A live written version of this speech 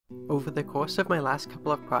Over the course of my last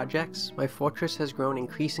couple of projects, my fortress has grown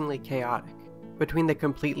increasingly chaotic. Between the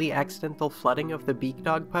completely accidental flooding of the Beak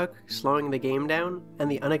Dog Park slowing the game down, and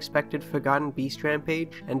the unexpected Forgotten Beast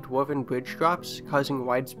Rampage and Dwarven Bridge drops causing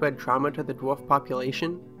widespread trauma to the dwarf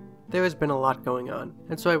population, there has been a lot going on,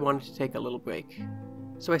 and so I wanted to take a little break.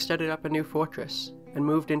 So I started up a new fortress, and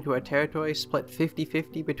moved into a territory split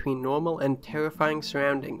 50-50 between normal and terrifying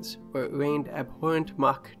surroundings, where it rained abhorrent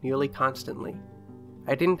muck nearly constantly.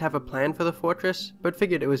 I didn't have a plan for the fortress, but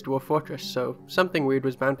figured it was Dwarf Fortress, so something weird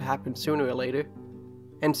was bound to happen sooner or later.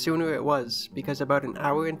 And sooner it was, because about an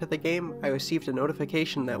hour into the game, I received a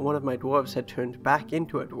notification that one of my dwarves had turned back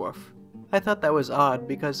into a dwarf. I thought that was odd,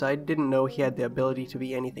 because I didn't know he had the ability to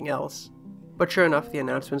be anything else. But sure enough, the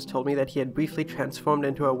announcements told me that he had briefly transformed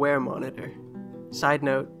into a were-monitor. Side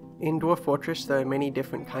note, in Dwarf Fortress there are many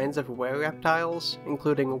different kinds of were-reptiles,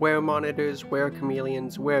 including were-monitors,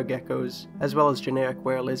 were-chameleons, were-geckos, as well as generic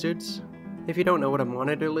were-lizards. If you don't know what a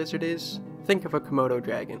monitor lizard is, think of a Komodo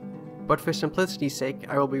dragon. But for simplicity's sake,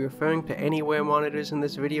 I will be referring to any were-monitors in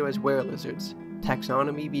this video as were-lizards.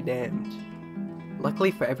 Taxonomy be damned.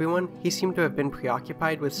 Luckily for everyone, he seemed to have been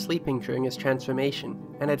preoccupied with sleeping during his transformation,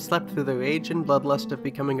 and had slept through the rage and bloodlust of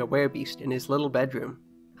becoming a werebeast in his little bedroom.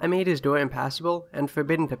 I made his door impassable and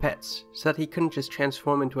forbidden to pets, so that he couldn't just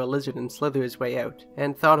transform into a lizard and slither his way out,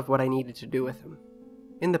 and thought of what I needed to do with him.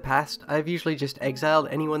 In the past, I've usually just exiled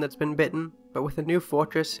anyone that's been bitten, but with a new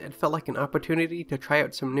fortress, it felt like an opportunity to try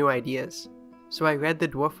out some new ideas. So I read the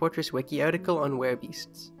Dwarf Fortress wiki article on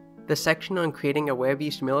werebeasts. The section on creating a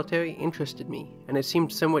werebeast military interested me, and it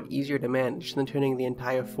seemed somewhat easier to manage than turning the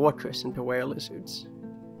entire fortress into werelizards.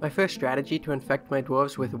 My first strategy to infect my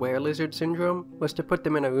dwarves with werelizard syndrome was to put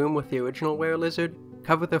them in a room with the original werelizard,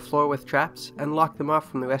 cover the floor with traps, and lock them off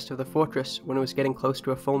from the rest of the fortress when it was getting close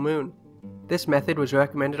to a full moon. This method was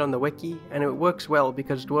recommended on the wiki, and it works well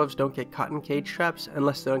because dwarves don't get caught in cage traps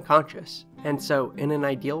unless they're unconscious. And so, in an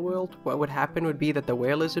ideal world, what would happen would be that the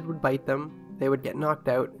werelizard would bite them, they would get knocked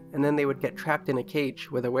out, and then they would get trapped in a cage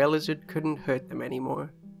where the werelizard couldn't hurt them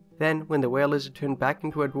anymore. Then, when the werelizard turned back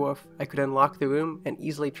into a dwarf, I could unlock the room and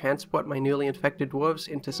easily transport my newly infected dwarves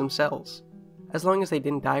into some cells. As long as they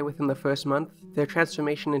didn't die within the first month, their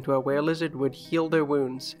transformation into a werelizard would heal their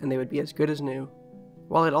wounds, and they would be as good as new.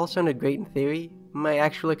 While it all sounded great in theory, my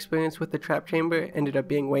actual experience with the trap chamber ended up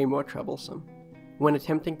being way more troublesome. When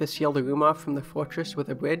attempting to seal the room off from the fortress with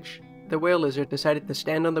a bridge, the werelizard decided to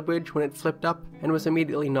stand on the bridge when it flipped up, and was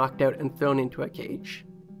immediately knocked out and thrown into a cage.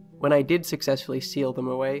 When I did successfully seal them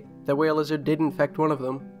away, the werelizard did infect one of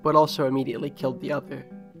them, but also immediately killed the other.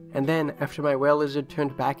 And then, after my werelizard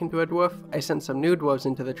turned back into a dwarf, I sent some new dwarves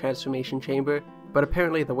into the transformation chamber, but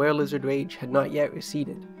apparently the werelizard rage had not yet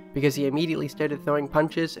receded, because he immediately started throwing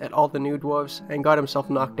punches at all the new dwarves and got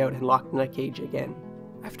himself knocked out and locked in a cage again.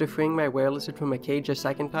 After freeing my werelizard from a cage a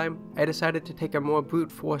second time, I decided to take a more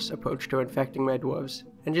brute force approach to infecting my dwarves,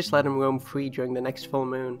 and just let him roam free during the next full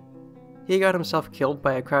moon. He got himself killed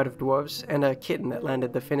by a crowd of dwarves and a kitten that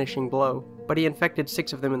landed the finishing blow, but he infected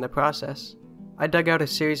 6 of them in the process. I dug out a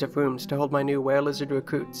series of rooms to hold my new werelizard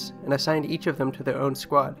recruits, and assigned each of them to their own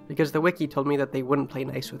squad, because the wiki told me that they wouldn't play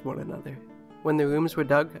nice with one another. When the rooms were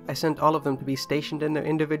dug, I sent all of them to be stationed in their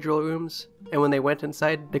individual rooms, and when they went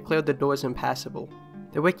inside, declared the doors impassable.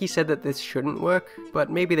 The wiki said that this shouldn't work,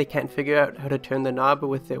 but maybe they can't figure out how to turn the knob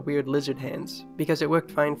with their weird lizard hands, because it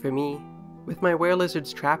worked fine for me. With my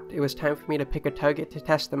werelizards trapped, it was time for me to pick a target to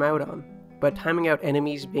test them out on, but timing out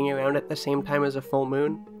enemies being around at the same time as a full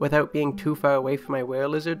moon, without being too far away from my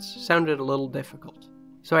werelizards, sounded a little difficult.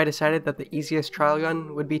 So I decided that the easiest trial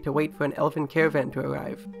run would be to wait for an elven caravan to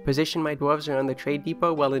arrive, position my dwarves around the trade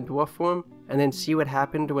depot while in dwarf form, and then see what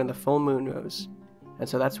happened when the full moon rose. And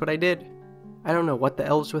so that's what I did. I don't know what the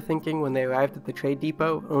elves were thinking when they arrived at the trade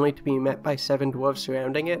depot, only to be met by 7 dwarves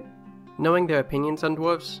surrounding it. Knowing their opinions on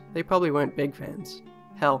dwarves, they probably weren't big fans.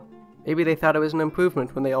 Hell, maybe they thought it was an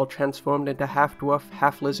improvement when they all transformed into half-dwarf,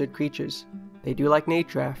 half-lizard creatures. They do like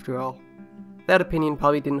nature after all. That opinion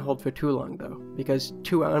probably didn't hold for too long though, because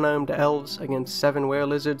 2 unarmed elves against 7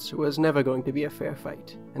 werelizards was never going to be a fair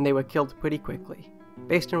fight, and they were killed pretty quickly.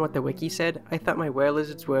 Based on what the wiki said, I thought my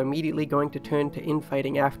werelizards were immediately going to turn to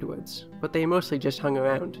infighting afterwards, but they mostly just hung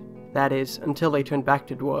around. That is, until they turned back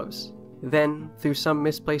to dwarves. Then, through some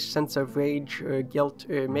misplaced sense of rage, or guilt,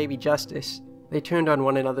 or maybe justice, they turned on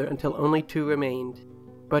one another until only 2 remained.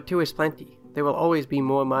 But 2 is plenty. There will always be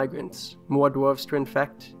more migrants, more dwarves to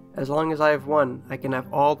infect. As long as I have one, I can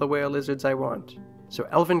have all the werelizards I want. So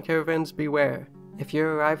elven caravans beware. If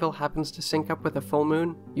your arrival happens to sync up with a full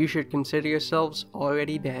moon, you should consider yourselves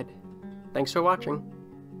already dead. Thanks for watching.